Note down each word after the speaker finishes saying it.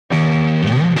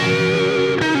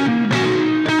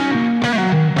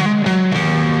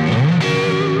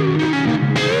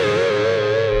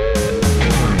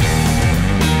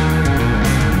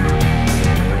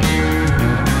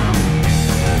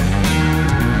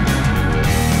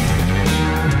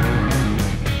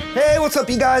What's up,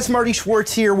 you guys? Marty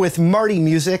Schwartz here with Marty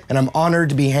Music, and I'm honored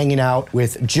to be hanging out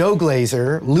with Joe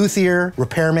Glaser, luthier,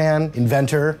 repairman,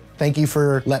 inventor. Thank you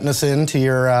for letting us into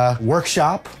your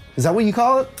workshop. Is that what you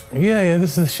call it? Yeah,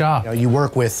 this is the shop. You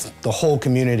work with the whole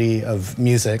community of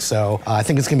music, so I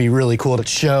think it's gonna be really cool to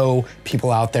show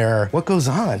people out there what goes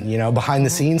on, behind the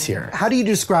scenes here. How do you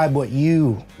describe what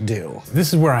you do?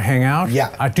 This is where I hang out.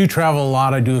 Yeah. I do travel a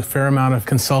lot. I do a fair amount of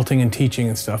consulting and teaching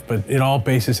and stuff, but it all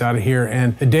bases out of here.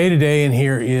 And the day-to-day in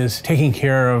here is taking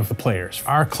care of the players.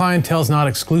 Our clientele's not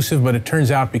exclusive, but it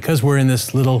turns out because we're in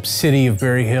this little city of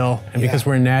Berry Hill, and because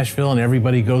we're in Nashville and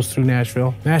everybody goes through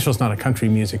Nashville. Nashville's not a country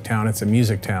music town, it's a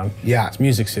music town. Yeah. It's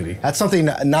Music City. That's something,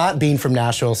 not being from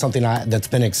Nashville, something that's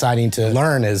been exciting to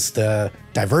learn is the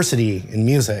diversity in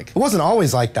music. It wasn't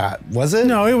always like that, was it?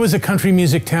 No, it was a country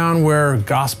music town where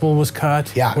gospel was cut,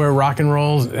 where rock and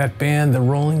roll, that band, the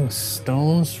Rolling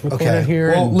Stones, recorded here.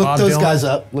 Well, and look Bob those Dylan. guys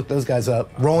up. Look those guys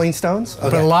up. Rolling Stones? Okay.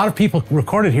 But a lot of people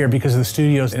recorded here because of the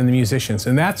studios and the musicians,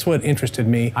 and that's what interested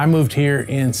me. I moved here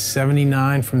in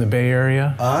 '79 from the Bay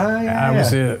Area. I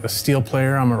was a steel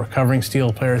player. I'm a recovering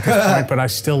steel player at this point, but I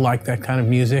still like that kind of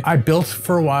music. I built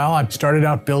for a while. I started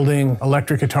out building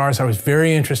electric guitars. I was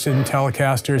very interested in Telecasters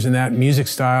and that music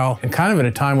style, and kind of at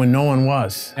a time when no one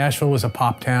was. Nashville was a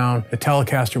pop town. The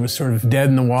Telecaster was sort of dead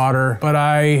in the water, but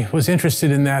I was interested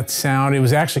in that sound. It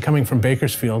was actually coming from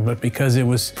Bakersfield, but because it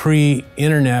was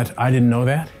pre-internet, I didn't know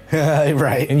that.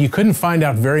 Right. And you couldn't find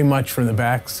out very much from the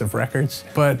backs of records.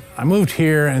 But I moved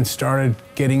here and started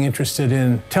getting interested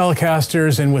in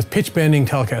Telecasters and with pitch bending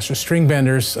Telecasters, string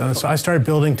benders. So I started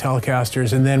building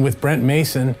Telecasters, and then with Brent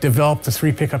Mason, developed the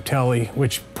 3-pickup Tele,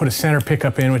 which put a center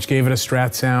pickup in, which gave it a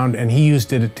Strat sound, and he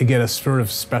used it to get a sort of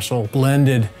special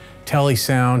blended Tele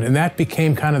sound, and that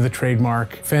became kind of the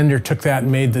trademark. Fender took that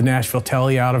and made the Nashville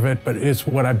Tele out of it, but it's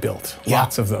what I built.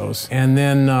 Lots of those. And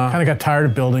then kind of got tired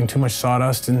of building too much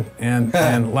sawdust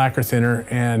and lacquer thinner,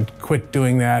 and quit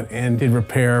doing that and did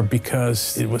repair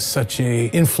because it was such a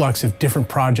influx of different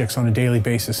projects on a daily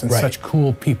basis and such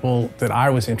cool people that I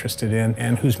was interested in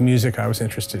and whose music I was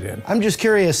interested in. I'm just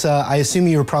curious, I assume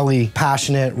you were probably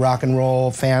passionate rock and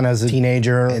roll fan as a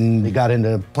teenager and you got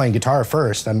into playing guitar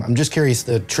first. I'm just curious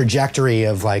the trajectory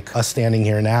of like us standing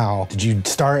here now. Did you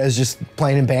start as just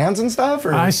playing in bands and stuff?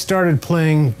 Or? I started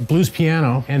playing blues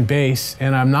piano and bass,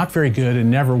 and I'm not very good and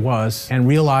never was, and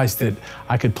realized that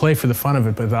I could play for the fun of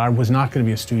it, but that I was not going to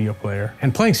be a studio player.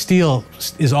 And playing steel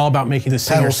is all about making the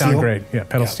singer sound great. Yeah,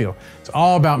 pedal steel. It's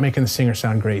all about making the singer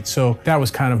sound great. So that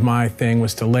was kind of my thing,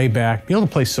 was to lay back, be able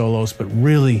to play solos, but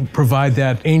really provide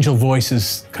that angel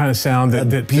voices kind of sound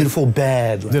that beautiful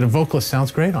bed that a vocalist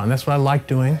sounds great on. That's what I liked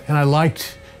doing, and I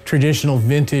liked traditional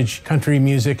vintage country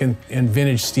music and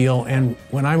vintage steel. And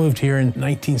when I moved here in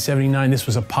 1979, this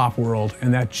was a pop world,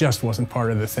 and that just wasn't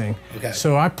part of the thing.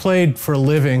 So I played for a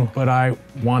living, but I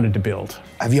wanted to build.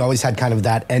 Have you always had kind of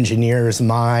that engineer's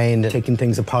mind, taking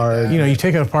things apart? You know, you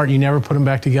take it apart, you never put them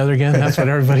back together again. That's what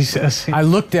everybody says. I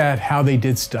looked at how they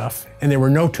did stuff, and there were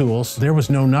no tools. There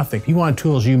was no nothing. If you wanted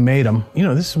tools, you made them. You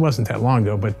know, this wasn't that long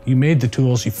ago, but you made the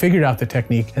tools, you figured out the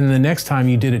technique, and then the next time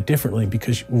you did it differently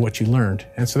because of what you learned.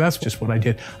 And so that's just what I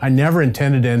did. I never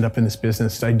intended to end up in this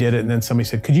business. I did it, and then somebody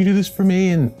said, could you do this for me?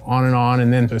 And on,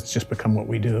 and then it's just become what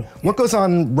we do. What goes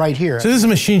on right here? So this is a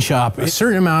machine shop. A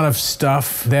certain amount of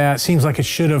stuff that seems like it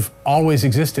should have always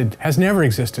existed has never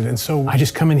existed. And so I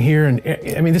just come in here and,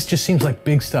 I mean, this just seems like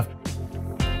big stuff.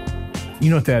 You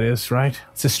know what that is, right?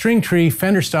 It's a string tree,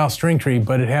 Fender style string tree,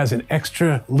 but it has an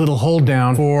extra little hold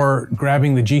down for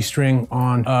grabbing the G string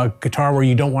on a guitar where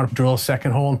you don't want to drill a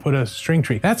second hole and put a string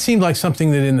tree. That seemed like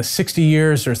something that in the 60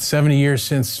 years or 70 years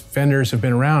since Fenders have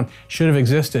been around should have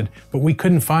existed, but we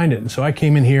couldn't find it. And so I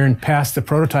came in here and passed the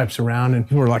prototypes around, and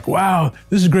people were like, wow,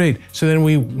 this is great. So then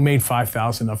we made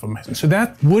 5,000 of them. So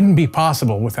that wouldn't be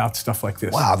possible without stuff like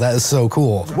this. Wow, that is so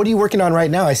cool. What are you working on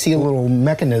right now? I see a little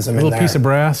mechanism in there. A little piece of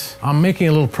brass. I'm making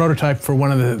a little prototype for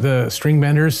one of the string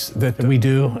benders that we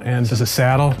do, and there's a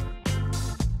saddle.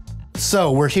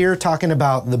 So we're here talking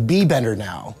about the B bender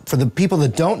now. For the people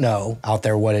that don't know out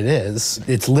there what it is,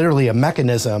 it's literally a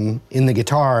mechanism in the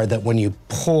guitar that when you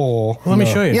pull... Well, let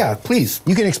me show you. Yeah, please.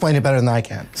 You can explain it better than I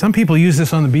can. Some people use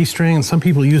this on the B string, and some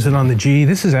people use it on the G.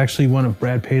 This is actually one of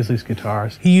Brad Paisley's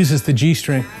guitars. He uses the G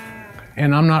string,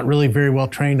 and I'm not really very well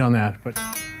trained on that, but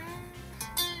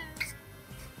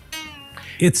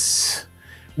it's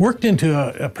worked into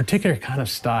a particular kind of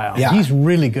style. Yeah. He's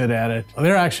really good at it.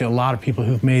 There are actually a lot of people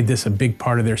who've made this a big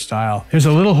part of their style. There's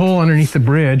a little hole underneath the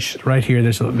bridge right here.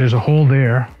 There's a hole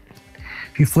there.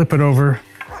 If you flip it over,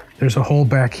 there's a hole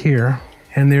back here.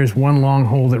 and there's one long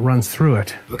hole that runs through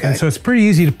it. Okay. And so it's pretty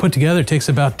easy to put together. It takes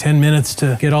about 10 minutes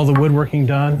to get all the woodworking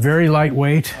done. Very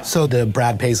lightweight. So the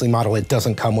Brad Paisley model, it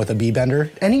doesn't come with a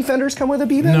B-bender? Any fenders come with a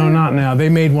B-bender? No, not now. They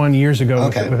made one years ago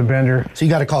with a bender. So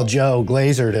you got to call Joe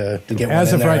Glaser to get one As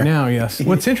in of there. right now, yes.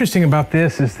 What's interesting about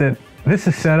this is that this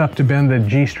is set up to bend the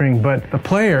G string, but the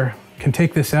player can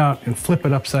take this out and flip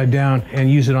it upside down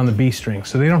and use it on the B string.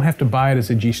 So they don't have to buy it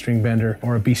as a G string bender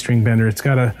or a B string bender. It's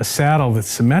got a saddle that's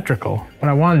symmetrical. What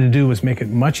I wanted to do was make it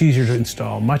much easier to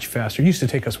install, much faster. It used to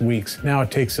take us weeks. Now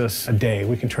it takes us a day.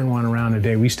 We can turn one around in a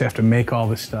day. We used to have to make all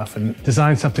this stuff and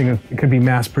design something that could be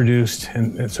mass produced,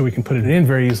 and so we can put it in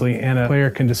very easily, and a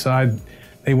player can decide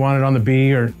they want it on the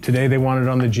B, or today they want it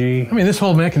on the G. I mean, this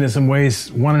whole mechanism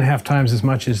weighs 1.5 times as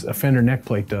much as a Fender neck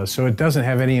plate does, so it doesn't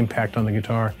have any impact on the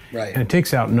guitar. Right. And it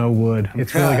takes out no wood.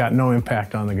 It's really got no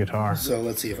impact on the guitar. So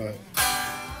let's see if I...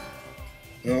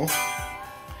 No?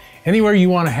 Anywhere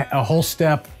you want a whole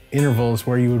step interval is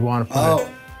where you would want to put it.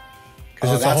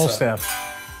 Because it's a whole step.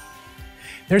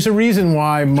 There's a reason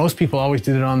why most people always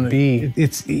did it on the B.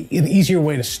 It's an easier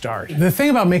way to start. The thing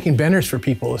about making benders for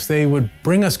people is they would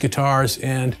bring us guitars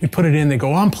and we put it in, they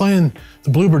go, oh, I'm playing the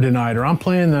Bluebird tonight, or I'm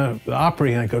playing the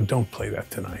Opry, and I go, don't play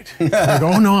that tonight. They go,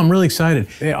 oh no, I'm really excited.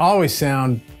 They always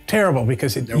sound terrible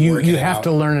because you have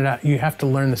to learn it out. You have to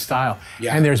learn the style.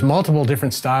 Yeah. And there's multiple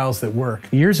different styles that work.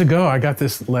 Years ago, I got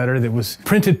this letter that was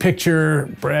printed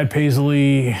picture, Brad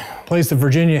Paisley plays the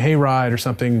Virginia Hayride or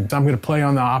something. I'm going to play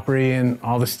on the Opry and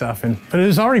all this stuff. But it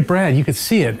was already Brad. You could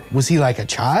see it. Was he like a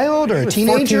child or a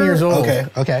teenager? 14 years old.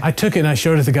 Okay. I took it and I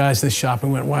showed it to the guys in the shop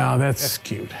and went, wow, that's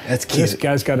cute. That's cute. This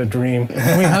guy's got a dream.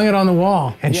 And we hung it on the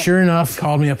wall. And sure enough,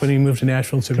 called me up when he moved to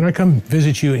Nashville and said, can I come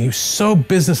visit you? And he was so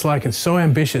businesslike and so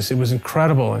ambitious. It was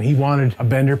incredible. And he wanted a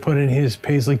bender put in his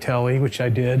Paisley Telly, which I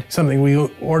did. Something we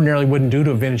ordinarily wouldn't do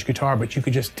to a vintage guitar, but you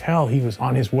could just tell he was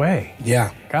on his way.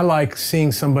 Yeah. I like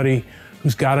seeing somebody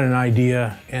who's got an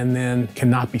idea and then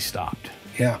cannot be stopped.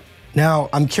 Yeah. Now,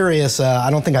 I'm curious,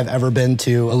 I don't think I've ever been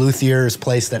to a Luthier's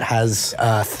place that has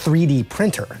a 3D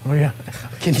printer. Oh, yeah.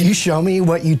 Can you show me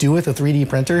what you do with a 3D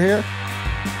printer here?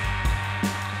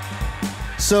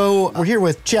 So we're here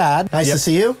with Chad. Nice to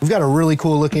see you. We've got a really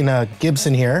cool looking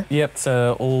Gibson here. Yep, it's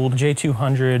an old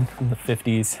J200 from the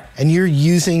 50s. And you're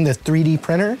using the 3D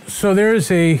printer? So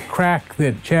there's a crack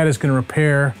that Chad is going to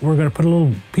repair. We're going to put a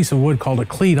little piece of wood called a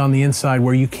cleat on the inside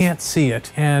where you can't see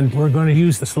it. And we're going to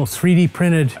use this little 3D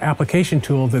printed application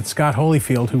tool that Scott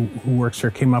Holyfield, who works here,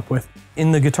 came up with.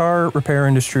 In the guitar repair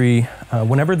industry,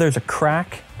 whenever there's a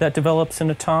crack that develops in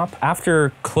a top,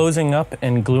 after closing up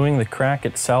and gluing the crack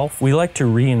itself, we like to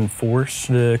reinforce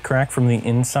the crack from the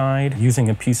inside using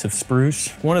a piece of spruce.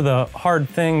 One of the hard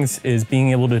things is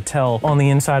being able to tell on the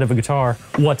inside of a guitar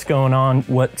what's going on.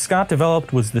 What Scott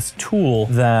developed was this tool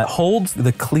that holds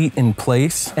the cleat in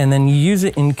place, and then you use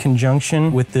it in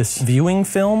conjunction with this viewing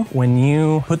film. When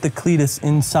you put the cleatus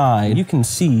inside, you can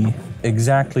see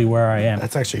exactly where I am.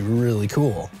 That's actually really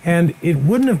cool. And it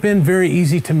wouldn't have been very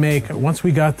easy to make once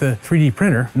we got the 3D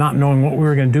printer, not knowing what we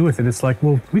were going to do with it. It's like,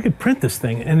 well, we could print this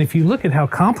thing. And if you look at how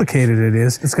complicated it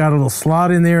is, it's got a little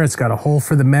slot in there. It's got a hole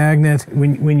for the magnet.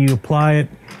 When you apply it,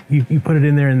 you put it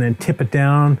in there and then tip it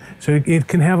down. So it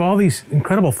can have all these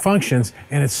incredible functions,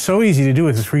 and it's so easy to do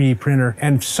with a 3D printer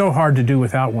and so hard to do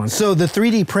without one. So the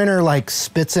 3D printer like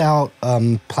spits out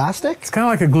plastic? It's kind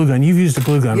of like a glue gun. You've used a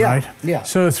glue gun, right? Yeah.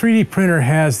 So a 3D printer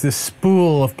has this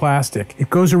spool of plastic. It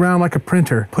goes around like a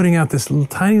printer, putting out this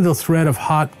tiny little thread of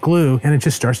hot glue, and it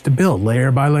just starts to build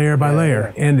layer by layer by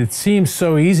layer. And it seems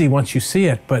so easy once you see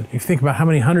it, but if you think about how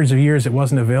many hundreds of years it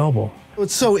wasn't available.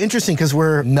 It's so interesting because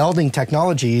we're melding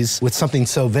technologies with something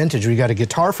so vintage. We got a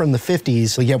guitar from the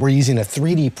 50s, but yet we're using a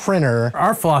 3D printer.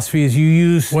 Our philosophy is you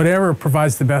use whatever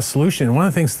provides the best solution. One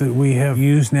of the things that we have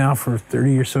used now for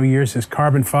 30 or so years is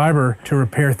carbon fiber to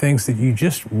repair things that you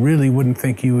just really wouldn't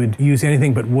think you would use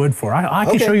anything but wood for. I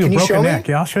can show you a broken neck.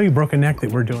 Yeah, I'll show you a broken neck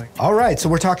that we're doing. All right, so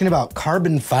we're talking about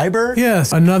carbon fiber?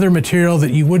 Yes, another material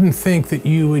that you wouldn't think that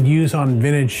you would use on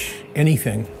vintage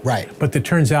anything. Right. But that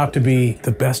turns out to be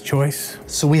the best choice.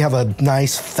 So we have a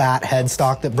nice fat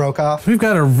headstock that broke off? We've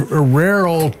got a rare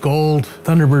old gold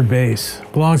Thunderbird bass.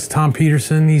 Belongs to Tom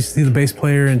Peterson. He's the bass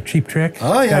player in Cheap Trick.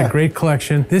 Oh, yeah. Got a great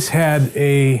collection. This had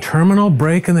a terminal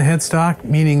break in the headstock,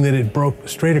 meaning that it broke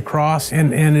straight across,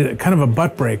 and it, kind of a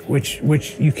butt break, which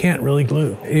you can't really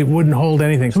glue. It wouldn't hold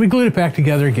anything. So we glued it back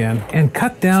together again and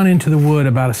cut down into the wood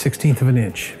about 1/16 of an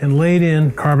inch and laid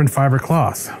in carbon fiber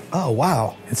cloth. Oh,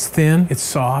 wow. It's thin, it's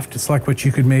soft, it's like what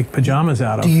you could make pajamas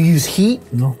out of. Do you use heat?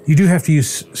 No. You do have to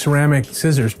use ceramic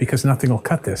scissors because nothing will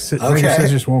cut this. Regular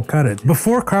scissors won't cut it.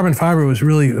 Before carbon fiber was was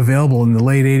really available in the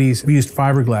late 80s, we used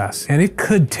fiberglass, and it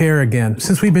could tear again.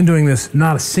 Since we've been doing this,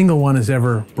 not a single one has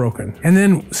ever broken. And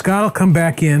then Scott will come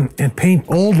back in and paint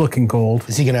old-looking gold.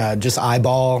 Is he gonna just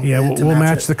eyeball? Yeah, we'll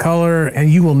match the color, and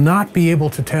you will not be able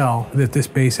to tell that this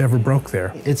base ever broke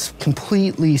there. It's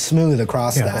completely smooth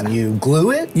across that. You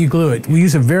glue it? You glue it. We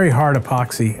use a very hard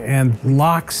epoxy and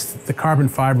locks the carbon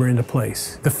fiber into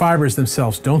place. The fibers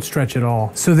themselves don't stretch at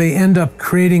all. So they end up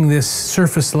creating this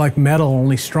surface like metal,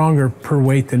 only stronger per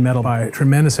weight than metal by a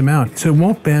tremendous amount. So it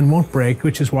won't bend, won't break,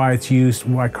 which is why it's used,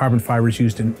 why carbon fiber is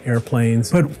used in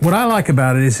airplanes. But what I like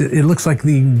about it is it looks like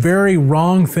the very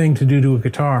wrong thing to do to a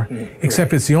guitar,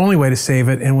 except it's the only way to save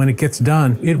it, and when it gets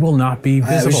done, it will not be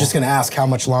visible. I was just gonna ask how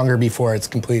much longer before it's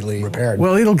completely repaired.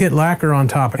 Well, it'll get lacquer on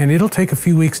top, and it'll take a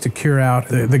few weeks to cure out.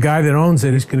 The guy that owns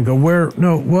it is gonna go, where,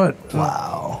 no, what?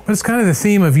 Wow. But it's kind of the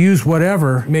theme of use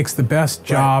whatever makes the best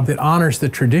job that honors the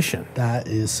tradition. That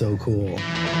is so cool.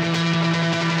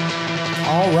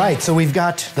 All right, so we've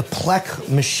got the Plek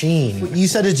machine. You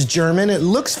said it's German. It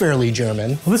looks fairly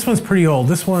German. Well, this one's pretty old.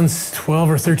 This one's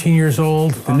 12 or 13 years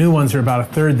old. The new ones are about a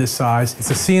third this size.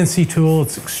 It's a CNC tool.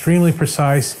 It's extremely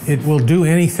precise. It will do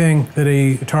anything that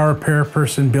a guitar repair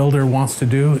person, builder wants to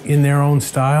do in their own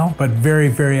style, but very,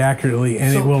 very accurately,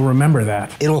 and it will remember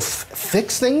that. It'll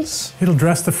fix things? It'll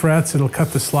dress the frets. It'll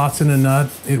cut the slots in a nut.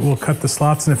 It will cut the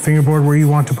slots in a fingerboard where you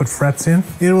want to put frets in.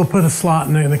 It will put a slot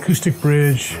in an acoustic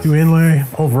bridge, do inlay,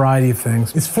 a whole variety of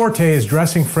things. Its forte is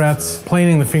dressing frets,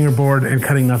 planing the fingerboard, and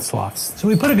cutting nut slots. So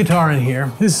we put a guitar in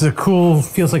here. This is a cool,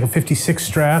 feels like a 56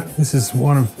 Strat. This is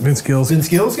one of Vince Gill's. Vince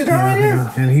Gill's guitar right here?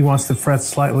 Yeah. And he wants the frets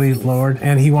slightly lowered,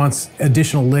 and he wants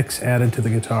additional licks added to the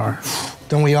guitar.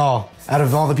 Don't we all? Out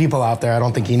of all the people out there, I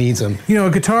don't think he needs them. You know,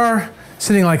 a guitar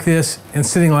sitting like this and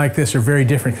sitting like this are very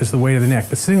different because of the weight of the neck.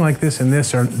 But sitting like this and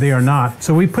this, they are not.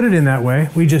 So we put it in that way.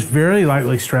 We just very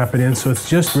lightly strap it in so it's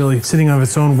just really sitting of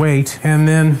its own weight, and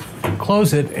then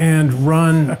close it and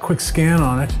run a quick scan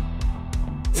on it.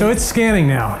 So it's scanning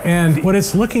now, and what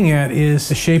it's looking at is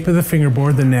the shape of the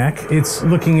fingerboard, the neck. It's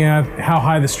looking at how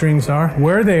high the strings are,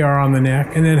 where they are on the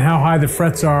neck, and then how high the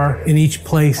frets are in each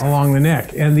place along the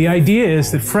neck. And the idea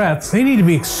is that frets, they need to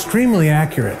be extremely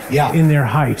accurate in their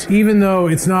height. Even though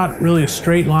it's not really a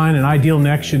straight line, an ideal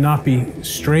neck should not be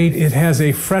straight. It has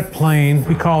a fret plane.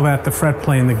 We call that the fret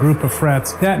plane, the group of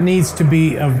frets. That needs to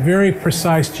be a very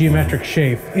precise geometric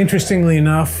shape. Interestingly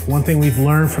enough, one thing we've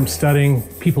learned from studying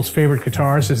people's favorite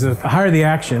guitars is that the higher the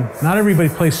action, not everybody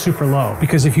plays super low,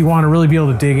 because if you want to really be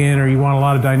able to dig in or you want a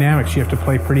lot of dynamics, you have to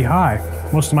play pretty high.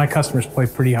 Most of my customers play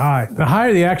pretty high. The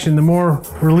higher the action, the more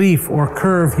relief or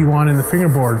curve you want in the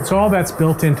fingerboard. So all that's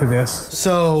built into this.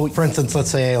 So, for instance, let's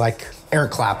say like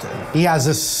Eric Clapton. He has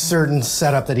this certain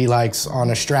setup that he likes on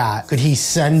a Strat. Could he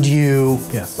send you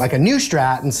like a new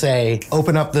Strat and say,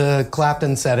 open up the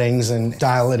Clapton settings and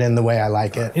dial it in the way I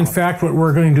like it? In fact, what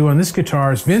we're going to do on this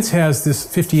guitar is Vince has this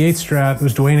 58 Strat. It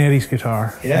was Dwayne Eddy's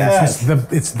guitar. Yeah.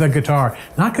 It's the guitar.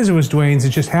 Not because it was Dwayne's,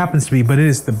 it just happens to be, but it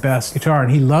is the best guitar,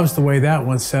 and he loves the way that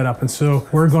one's set up. And so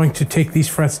we're going to take these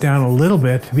frets down a little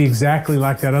bit to be exactly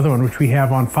like that other one, which we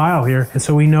have on file here. And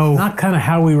so we know not kind of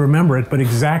how we remember it, but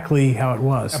exactly how it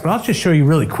was. But I'll just show you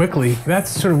really quickly.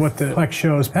 That's sort of what the Plek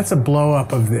shows. That's a blow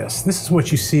up of this. This is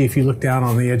what you see if you look down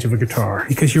on the edge of a guitar.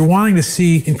 Because you're wanting to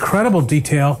see incredible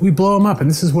detail, we blow them up, and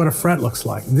this is what a fret looks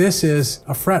like. This is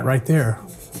a fret right there.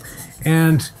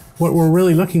 And what we're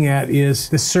really looking at is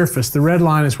the surface. The red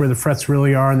line is where the frets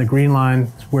really are, and the green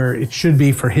line is where it should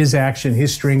be for his action,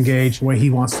 his string gauge, the way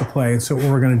he wants to play. And so what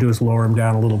we're going to do is lower him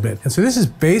down a little bit. And so this is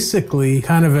basically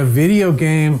kind of a video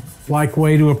game-like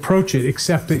way to approach it,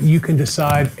 except that you can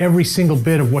decide every single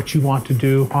bit of what you want to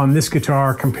do on this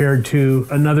guitar compared to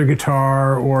another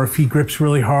guitar, or if he grips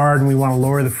really hard and we want to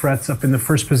lower the frets up in the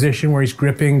first position where he's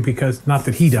gripping, because not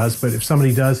that he does, but if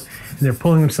somebody does and they're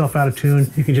pulling themselves out of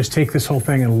tune, you can just take this whole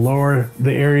thing and lower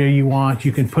the area you want.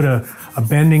 You can put a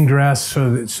bending dress so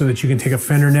that you can take a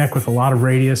fender neck with a lot of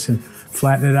radius and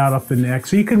flatten it out up the neck.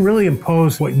 So you can really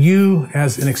impose what you,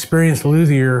 as an experienced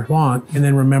luthier, want, and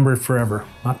then remember it forever.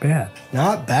 Not bad.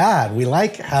 Not bad. We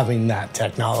like having that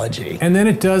technology. And then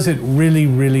it does it really,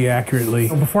 really accurately.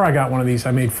 Before I got one of these,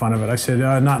 I made fun of it. I said,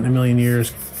 not in a million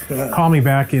years. Call me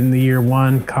back in the year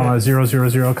 1, 000, 0.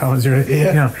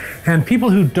 You know. And people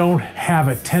who don't have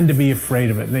it tend to be afraid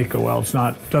of it. They go, well,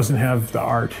 doesn't have the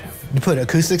art. You put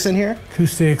acoustics in here?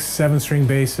 Acoustics, 7-string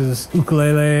basses,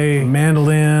 ukulele,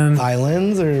 mandolin.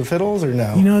 Violins or fiddles or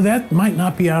no? You know, that might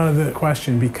not be out of the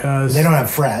question because... They don't have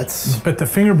frets. But the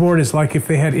fingerboard is like if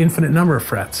they had infinite number of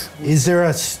frets. Is there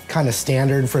a kind of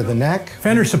standard for the neck?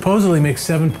 Fender supposedly makes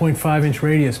 7.5-inch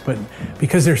radius, but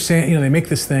because they're they make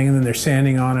this thing and then they're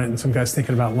sanding on it, and some guy's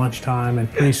thinking about lunchtime,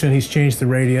 and pretty soon he's changed the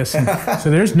radius. And so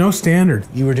there's no standard.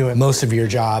 You were doing most of your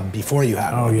job before you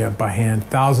had one. Oh yeah, by hand.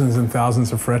 Thousands and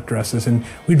thousands of fret dresses. And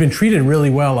we'd been treated really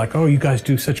well, like, oh, you guys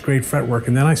do such great fret work.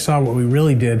 And then I saw what we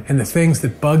really did, and the things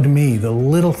that bugged me, the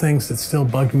little things that still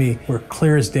bugged me, were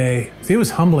clear as day. It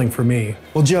was humbling for me.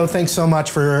 Well, Joe, thanks so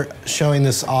much for showing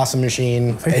this awesome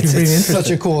machine. Thank you for being interested. Such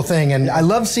a cool thing. And I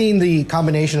love seeing the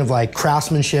combination of like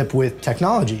craftsmanship with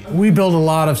technology. We build a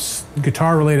lot of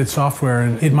guitar-related software,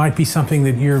 and it might be something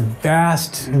that your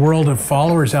vast world of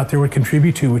followers out there would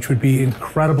contribute to, which would be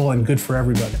incredible and good for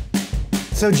everybody.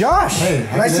 So Josh, hey,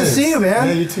 nice to see you, man.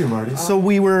 Yeah, you too, Marty. So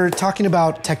we were talking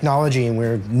about technology, and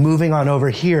we're moving on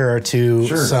over here to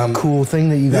some cool thing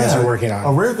that you guys are working on.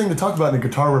 A rare thing to talk about in a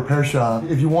guitar repair shop.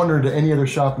 If you wander into any other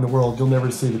shop in the world, you'll never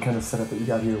see the kind of setup that you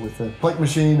got here with the plate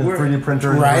machine and 3D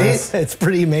printer. Right? It's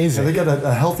pretty amazing. Yeah, they got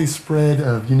a healthy spread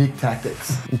of unique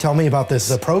tactics. And tell me about this.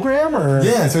 A program or?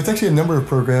 Yeah, so it's actually a number of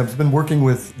programs. I've been working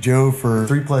with Joe for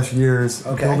 3+ years,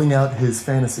 building out his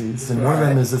fantasies. And one of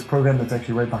them is this program that's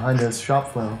actually right behind us,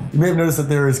 ShopFlow. You may have noticed that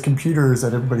there is computers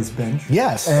at everybody's bench.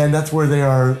 Yes. And that's where they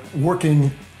are working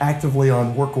actively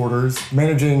on work orders,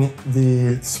 managing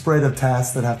the spread of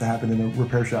tasks that have to happen in a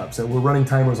repair shop. So we're running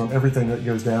timers on everything that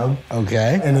goes down.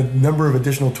 Okay. And a number of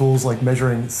additional tools like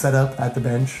measuring setup at the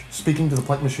bench, speaking to the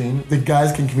plate machine. The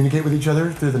guys can communicate with each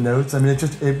other through the notes. I mean,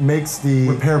 it makes the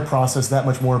repair process that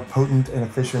much more potent and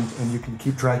efficient, and you can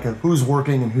keep track of who's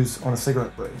working and who's on a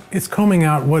cigarette break. It's combing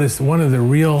out what is one of the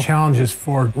real challenges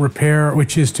for repair,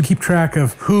 which is to keep track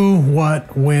of who,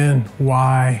 what, when,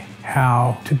 why,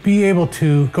 how, to be able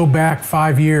to go back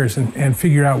 5 years and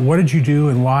figure out what did you do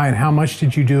and why and how much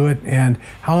did you do it and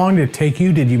how long did it take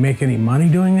you? Did you make any money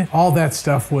doing it? All that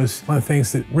stuff was one of the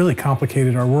things that really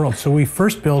complicated our world. So we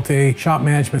first built a shop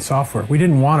management software. We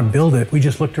didn't want to build it. We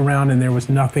just looked around and there was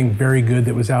nothing very good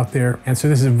that was out there. And so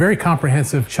this is a very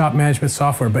comprehensive shop management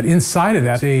software, but inside of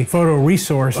that, a photo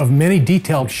resource of many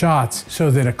detailed shots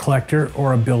so that a collector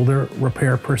or a builder,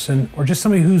 repair person, or just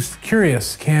somebody who's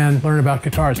curious can learn about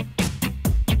guitars.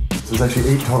 There's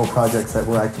actually 8 total projects that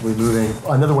we're actively moving.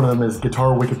 Another one of them is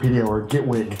Guitar Wikipedia, or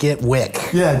Gitwik.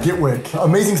 Gitwik. Yeah, Gitwik.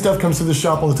 Amazing stuff comes through the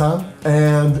shop all the time,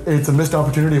 and it's a missed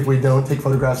opportunity if we don't take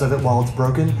photographs of it while it's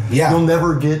broken. Yeah. You'll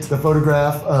never get the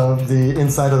photograph of the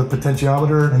inside of the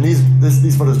potentiometer, and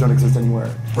these photos don't exist anywhere.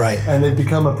 Right. And they've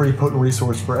become a pretty potent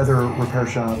resource for other repair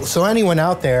shops. So anyone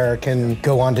out there can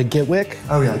go on to Gitwik?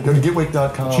 Oh yeah, go to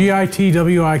gitwik.com.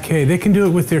 Gitwik. They can do it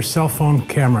with their cell phone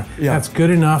camera. Yeah. That's good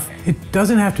enough. It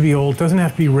doesn't have to be old, doesn't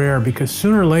have to be rare, because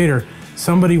sooner or later,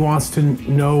 somebody wants to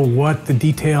know what the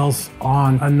details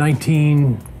on a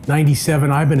 1997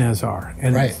 Ibanez are.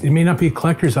 And it may not be a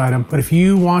collector's item, but if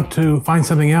you want to find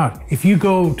something out, if you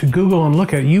go to Google and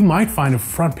look at it, you might find a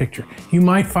front picture, you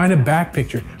might find a back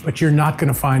picture, but you're not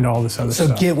going to find all this other stuff.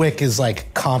 So Gitwik is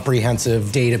like comprehensive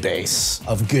database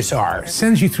of guitars. It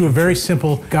sends you through a very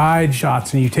simple guide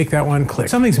shots, and you take that one, click.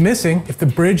 Something's missing. If the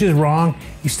bridge is wrong,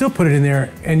 you still put it in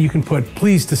there, and you can put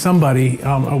please to somebody,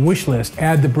 a wish list,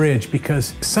 add the bridge,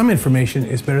 because some information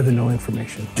is better than no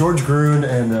information. George Gruen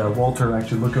and Walter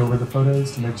actually look over the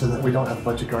photos to make sure that we don't have a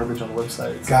bunch of garbage on the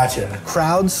website. Gotcha.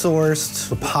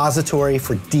 Crowdsourced repository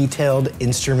for detailed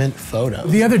instrument photos.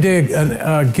 The other day,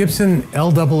 a Gibson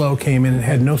L00 came in and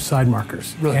had no side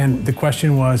markers. Really? And the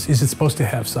question was, is it supposed to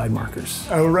have side markers?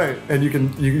 Oh, right. And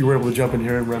you were able to jump in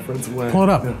here and reference when. Pull it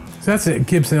up. Yeah. So that's a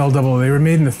Gibson L00. They were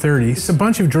made in the 30s. It's a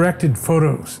bunch of directed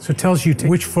photos. So it tells you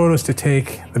which photos to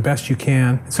take the best you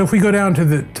can. So if we go down to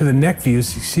the neck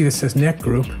views, you see this says neck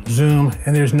group, zoom,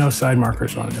 and there's no side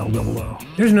markers on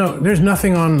L00. There's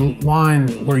nothing online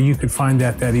where you could find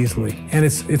that easily. And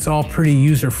it's all pretty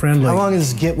user-friendly. How long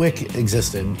has Gitwik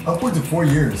existed? Upwards of 4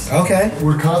 years. Okay.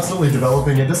 We're constantly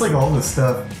developing it, just like all this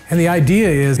stuff. And the idea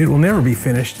is it will never be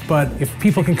finished, but if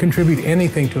people can contribute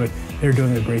anything to it, they're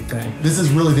doing a great thing. This is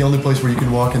really the only place where you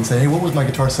can walk and say, hey, what was my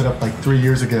guitar set up like 3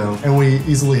 years ago? And we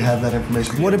easily have that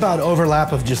information. What about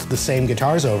overlap of just the same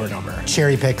guitars over and over?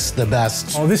 Cherry picks the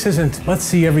best. Oh, this isn't, let's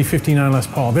see every 59 Les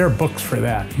Paul. There are books for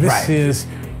that. This is,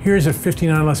 here's a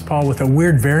 59 Les Paul with a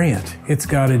weird variant. It's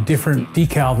got a different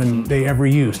decal than they ever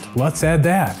used. Let's add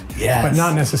that. Yes. But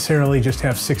not necessarily just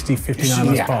have 60 59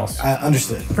 Les Pauls.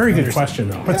 Understood. Very good question,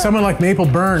 though. But someone like Maple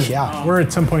Burn, we're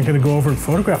at some point going to go over and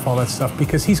photograph all that stuff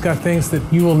because he's got things that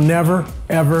you will never,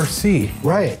 ever see.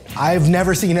 Right. I've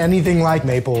never seen anything like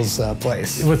Maple's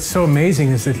place. What's so amazing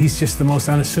is that he's just the most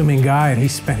unassuming guy, and he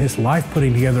spent his life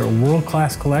putting together a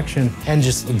world-class collection. And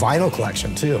just vinyl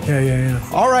collection, too. Yeah.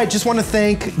 All right, just want to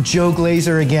thank Joe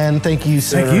Glaser again. Thank you,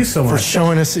 sir. Thank you so much. For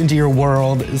showing us into your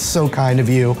world. It's so kind of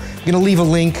you. I'm going to leave a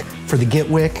link for the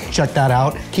Gitwick. Check that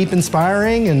out. Keep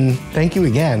inspiring, and thank you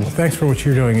again. Well, thanks for what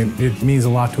you're doing. It means a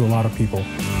lot to a lot of people.